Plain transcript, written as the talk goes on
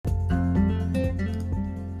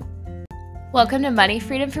Welcome to Money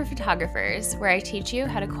Freedom for Photographers, where I teach you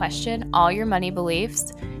how to question all your money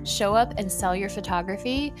beliefs, show up and sell your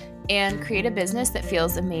photography, and create a business that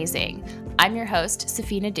feels amazing. I'm your host,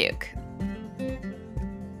 Safina Duke.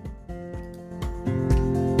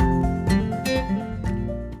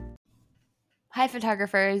 Hi,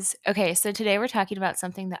 photographers. Okay, so today we're talking about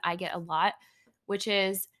something that I get a lot, which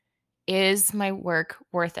is my work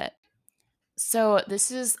worth it? So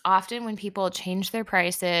this is often when people change their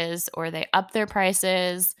prices or they up their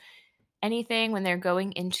prices. Anything when they're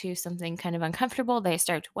going into something kind of uncomfortable, they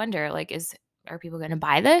start to wonder, like, are people going to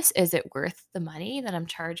buy this? Is it worth the money that I'm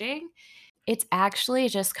charging? It's actually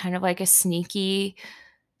just kind of like a sneaky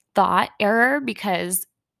thought error because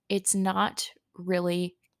it's not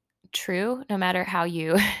really true no matter how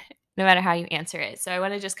you no matter how you answer it. So I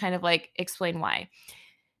want to just kind of like explain why.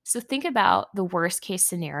 So think about the worst case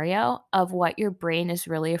scenario of what your brain is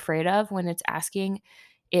really afraid of when it's asking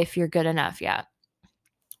if you're good enough yet.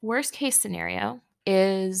 Worst case scenario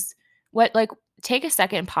is take a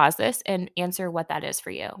second and pause this and answer what that is for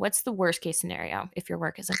you. What's the worst case scenario if your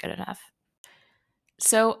work isn't good enough?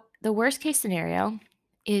 So, the worst case scenario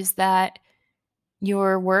is that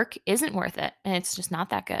your work isn't worth it and it's just not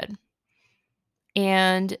that good.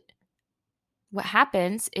 And what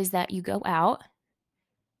happens is that you go out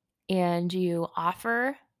and you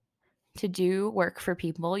offer to do work for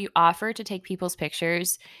people, you offer to take people's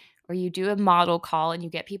pictures, or you do a model call and you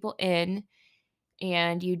get people in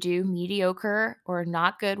and you do mediocre or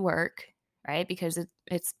not good work, right? Because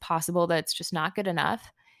it's possible that it's just not good enough.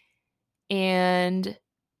 And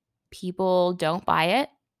people don't buy it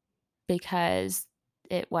because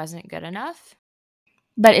it wasn't good enough.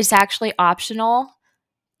 But it's actually optional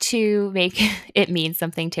to make it mean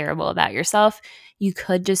something terrible about yourself. You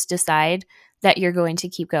could just decide that you're going to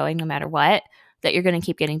keep going no matter what, that you're going to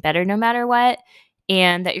keep getting better no matter what,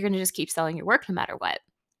 and that you're going to just keep selling your work no matter what.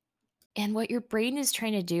 And what your brain is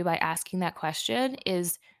trying to do by asking that question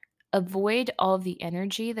is avoid all of the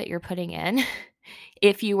energy that you're putting in.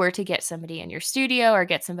 If you were to get somebody in your studio or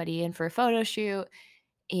get somebody in for a photo shoot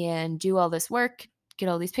and do all this work, get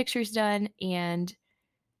all these pictures done, and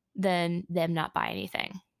then them not buy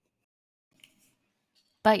anything.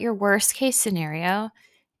 But your worst case scenario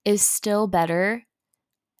is still better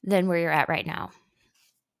than where you're at right now.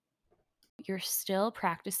 You're still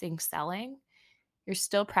practicing selling. You're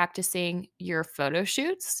still practicing your photo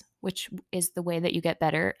shoots, which is the way that you get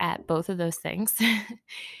better at both of those things.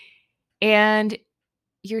 And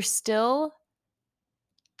you're still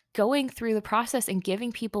going through the process and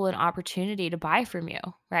giving people an opportunity to buy from you,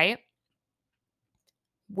 right?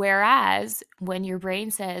 Whereas when your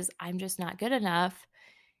brain says, I'm just not good enough,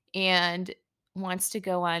 and wants to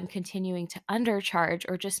go on continuing to undercharge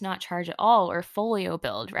or just not charge at all or folio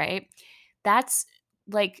build, right? That's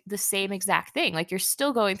like the same exact thing. Like you're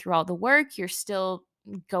still going through all the work, you're still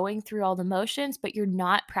going through all the motions, but you're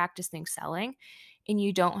not practicing selling and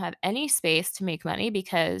you don't have any space to make money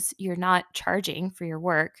because you're not charging for your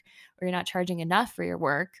work or you're not charging enough for your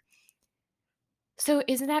work. So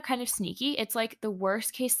isn't that kind of sneaky? It's like the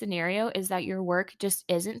worst case scenario is that your work just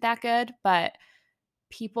isn't that good, but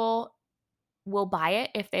people will buy it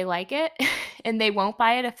if they like it and they won't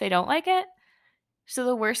buy it if they don't like it. So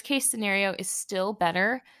the worst case scenario is still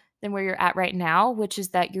better than where you're at right now, which is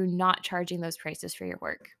that you're not charging those prices for your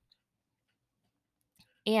work.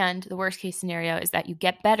 And the worst case scenario is that you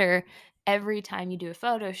get better every time you do a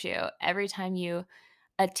photo shoot, every time you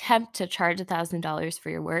attempt to charge $1,000 for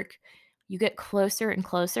your work, you get closer and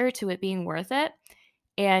closer to it being worth it.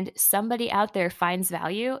 And somebody out there finds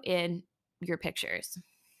value in your pictures.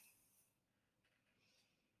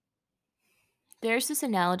 There's this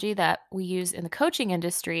analogy that we use in the coaching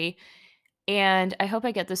industry, and I hope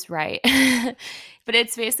I get this right. But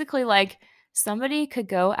it's basically like somebody could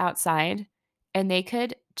go outside and they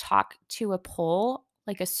could talk to a pole,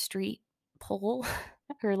 like a street pole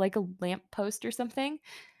or like a lamp post or something,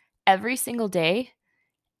 every single day,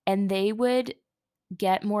 and they would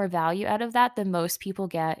get more value out of that than most people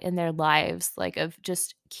get in their lives, like of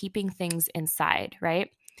just keeping things inside, right?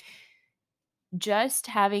 Just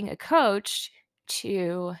having a coach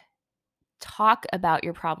to talk about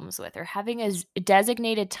your problems with or having a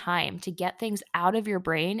designated time to get things out of your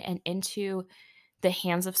brain and into the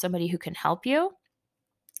hands of somebody who can help you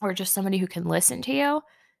or just somebody who can listen to you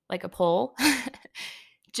like a pole.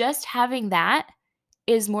 Just having that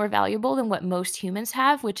is more valuable than what most humans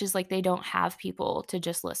have, which is like they don't have people to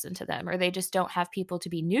just listen to them or they just don't have people to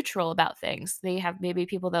be neutral about things. They have maybe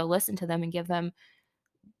people that'll listen to them and give them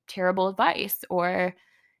terrible advice or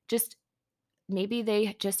just maybe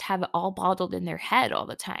they just have it all bottled in their head all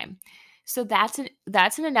the time. So that's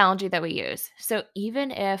an analogy that we use. So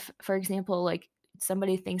even if, for example, like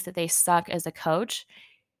somebody thinks that they suck as a coach,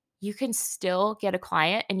 you can still get a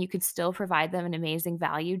client and you can still provide them an amazing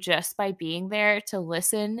value just by being there to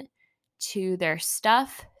listen to their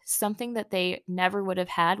stuff, something that they never would have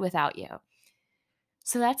had without you.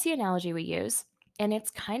 So that's the analogy we use. And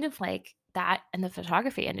it's kind of like that in the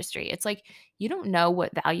photography industry. It's like you don't know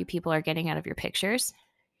what value people are getting out of your pictures.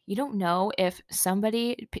 You don't know if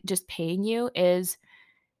somebody just paying you is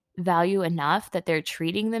value enough that they're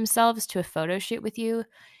treating themselves to a photo shoot with you.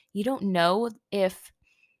 You don't know if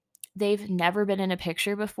they've never been in a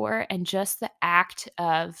picture before, and just the act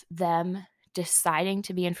of them deciding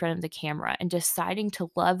to be in front of the camera and deciding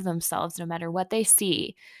to love themselves no matter what they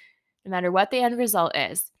see, no matter what the end result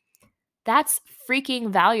is, that's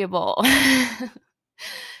freaking valuable.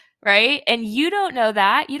 Right? And you don't know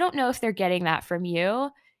that. You don't know if they're getting that from you.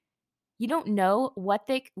 You don't know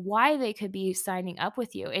why they could be signing up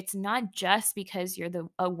with you. It's not just because you're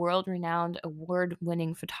a world-renowned,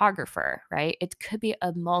 award-winning photographer, right? It could be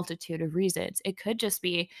a multitude of reasons. It could just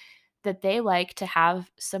be that they like to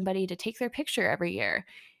have somebody to take their picture every year,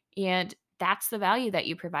 and that's the value that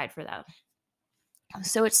you provide for them.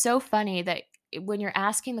 So it's so funny that when you're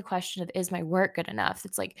asking the question of, is my work good enough?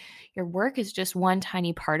 It's like your work is just one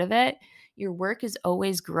tiny part of it. Your work is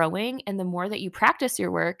always growing. And the more that you practice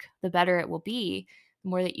your work, the better it will be. The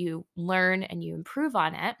more that you learn and you improve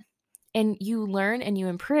on it. And you learn and you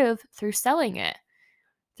improve through selling it,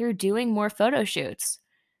 through doing more photo shoots,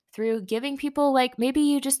 through giving people, like, maybe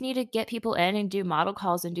you just need to get people in and do model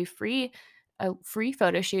calls and do free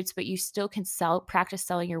photo shoots, but you still can practice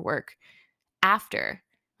selling your work after.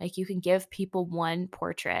 Like, you can give people one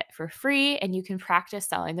portrait for free and you can practice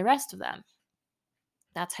selling the rest of them.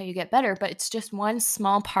 That's how you get better. But it's just one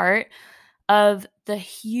small part of the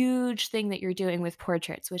huge thing that you're doing with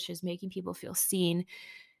portraits, which is making people feel seen,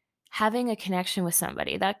 having a connection with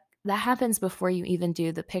somebody. That happens before you even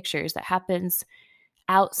do the pictures. That happens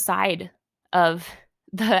outside of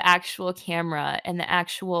the actual camera and the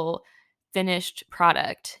actual finished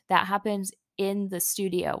product. That happens in the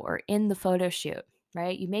studio or in the photo shoot,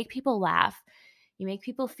 right? You make people laugh. You make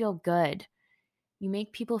people feel good. You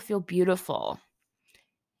make people feel beautiful.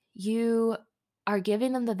 You are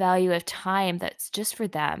giving them the value of time that's just for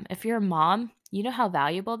them. If you're a mom, you know how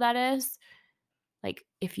valuable that is. Like,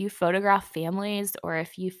 if you photograph families or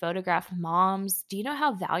if you photograph moms, do you know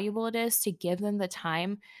how valuable it is to give them the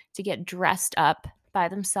time to get dressed up by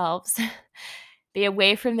themselves, be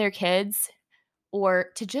away from their kids, or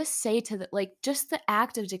to just say to just the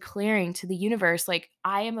act of declaring to the universe, like,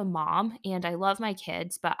 I am a mom and I love my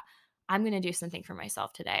kids, but I'm going to do something for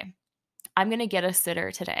myself today. I'm going to get a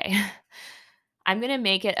sitter today. I'm going to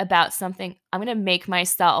make it about something. I'm going to make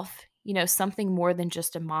myself, something more than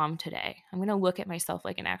just a mom today. I'm going to look at myself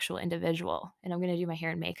like an actual individual, and I'm going to do my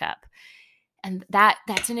hair and makeup. And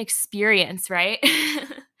that's an experience, right?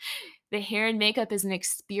 The hair and makeup is an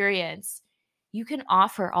experience. You can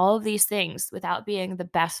offer all of these things without being the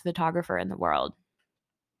best photographer in the world.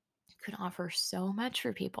 You can offer so much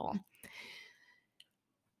for people.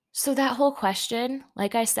 So that whole question,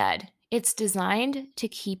 like I said, it's designed to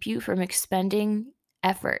keep you from expending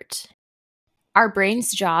effort. Our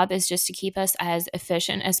brain's job is just to keep us as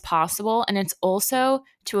efficient as possible, and it's also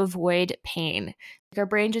to avoid pain. Like, our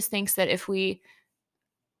brain just thinks that if we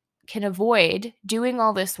can avoid doing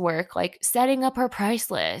all this work, like setting up our price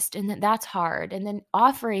list, and that's hard, and then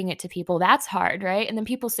offering it to people, that's hard, right? And then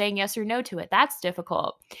people saying yes or no to it, that's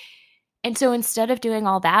difficult. And so instead of doing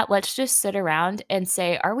all that, let's just sit around and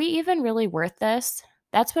say, are we even really worth this?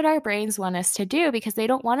 That's what our brains want us to do, because they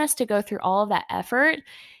don't want us to go through all of that effort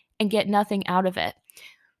and get nothing out of it.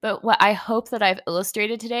 But what I hope that I've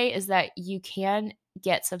illustrated today is that you can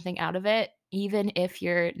get something out of it, even if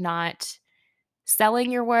you're not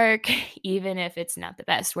selling your work, even if it's not the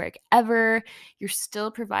best work ever. You're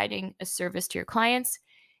still providing a service to your clients,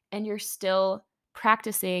 and you're still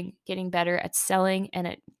practicing getting better at selling and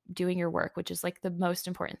at doing your work, which is like the most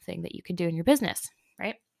important thing that you can do in your business,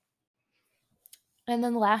 right? And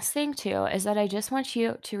then the last thing too is that I just want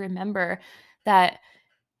you to remember that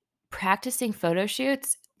practicing photo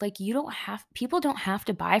shoots, like, people don't have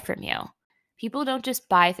to buy from you. People don't just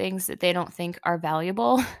buy things that they don't think are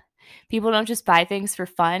valuable. People don't just buy things for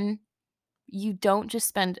fun. You don't just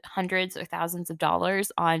spend hundreds or thousands of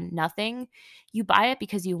dollars on nothing. You buy it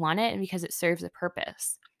because you want it and because it serves a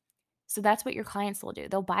purpose. So that's what your clients will do.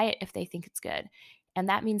 They'll buy it if they think it's good. And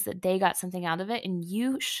that means that they got something out of it, and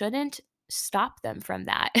you shouldn't stop them from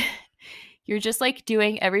that. You're just like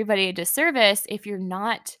doing everybody a disservice if you're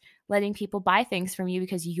not letting people buy things from you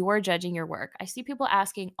because you're judging your work. I see people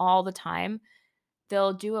asking all the time.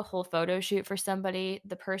 They'll do a whole photo shoot for somebody.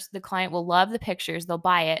 The client will love the pictures, they'll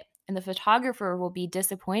buy it, and the photographer will be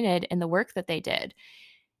disappointed in the work that they did.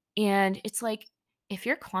 And it's like, if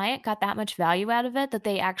your client got that much value out of it, that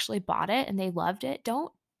they actually bought it and they loved it,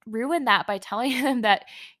 don't ruin that by telling them that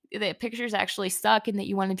the pictures actually suck and that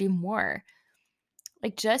you want to do more.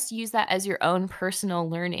 Like, just use that as your own personal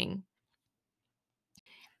learning.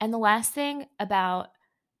 And the last thing about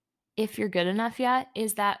if you're good enough yet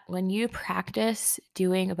is that when you practice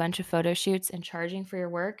doing a bunch of photo shoots and charging for your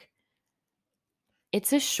work,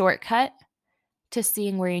 it's a shortcut to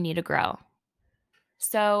seeing where you need to grow.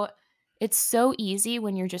 So it's so easy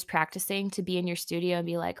when you're just practicing to be in your studio and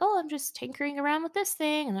be like, oh, I'm just tinkering around with this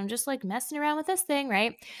thing and I'm just like messing around with this thing,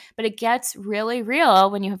 right? But it gets really real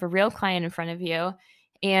when you have a real client in front of you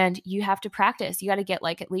and you have to practice. You got to get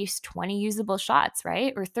like at least 20 usable shots,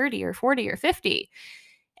 right? Or 30 or 40 or 50.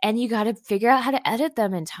 And you got to figure out how to edit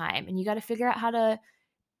them in time, and you got to figure out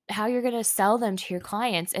how you're going to sell them to your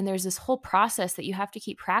clients. And there's this whole process that you have to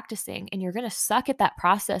keep practicing, and you're going to suck at that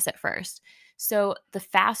process at first. So the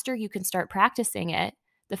faster you can start practicing it,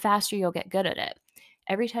 the faster you'll get good at it.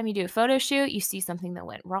 Every time you do a photo shoot, you see something that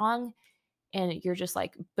went wrong and you're just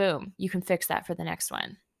like, boom, you can fix that for the next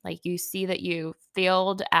one. Like, you see that you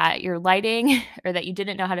failed at your lighting or that you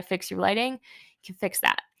didn't know how to fix your lighting, you can fix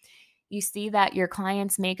that. You see that your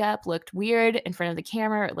client's makeup looked weird in front of the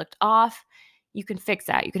camera, it looked off, you can fix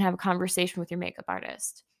that. You can have a conversation with your makeup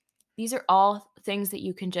artist. These are all things that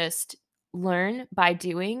you can just learn by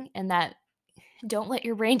doing, and that don't let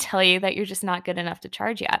your brain tell you that you're just not good enough to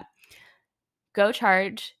charge yet. Go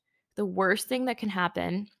charge. The worst thing that can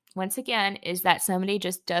happen, once again, is that somebody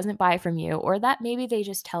just doesn't buy from you, or that maybe they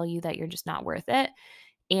just tell you that you're just not worth it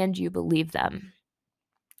and you believe them.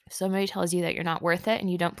 If somebody tells you that you're not worth it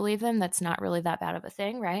and you don't believe them, that's not really that bad of a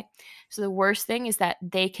thing, right? So the worst thing is that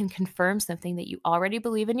they can confirm something that you already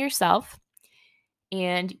believe in yourself,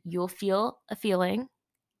 and you'll feel a feeling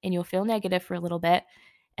and you'll feel negative for a little bit,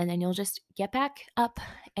 and then you'll just get back up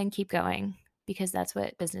and keep going, because that's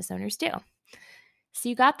what business owners do. So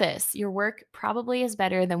you got this. Your work probably is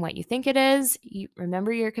better than what you think it is.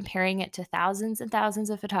 Remember, you're comparing it to thousands and thousands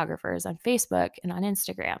of photographers on Facebook and on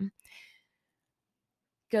Instagram.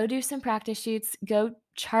 Go do some practice shoots, go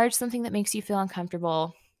charge something that makes you feel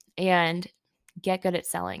uncomfortable, and get good at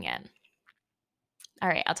selling it. All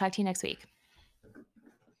right, I'll talk to you next week.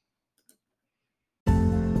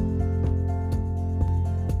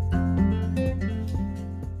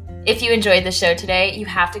 If you enjoyed the show today, you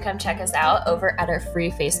have to come check us out over at our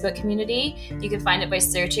free Facebook community. You can find it by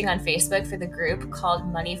searching on Facebook for the group called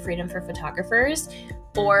Money Freedom for Photographers,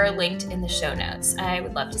 or linked in the show notes. I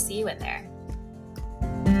would love to see you in there.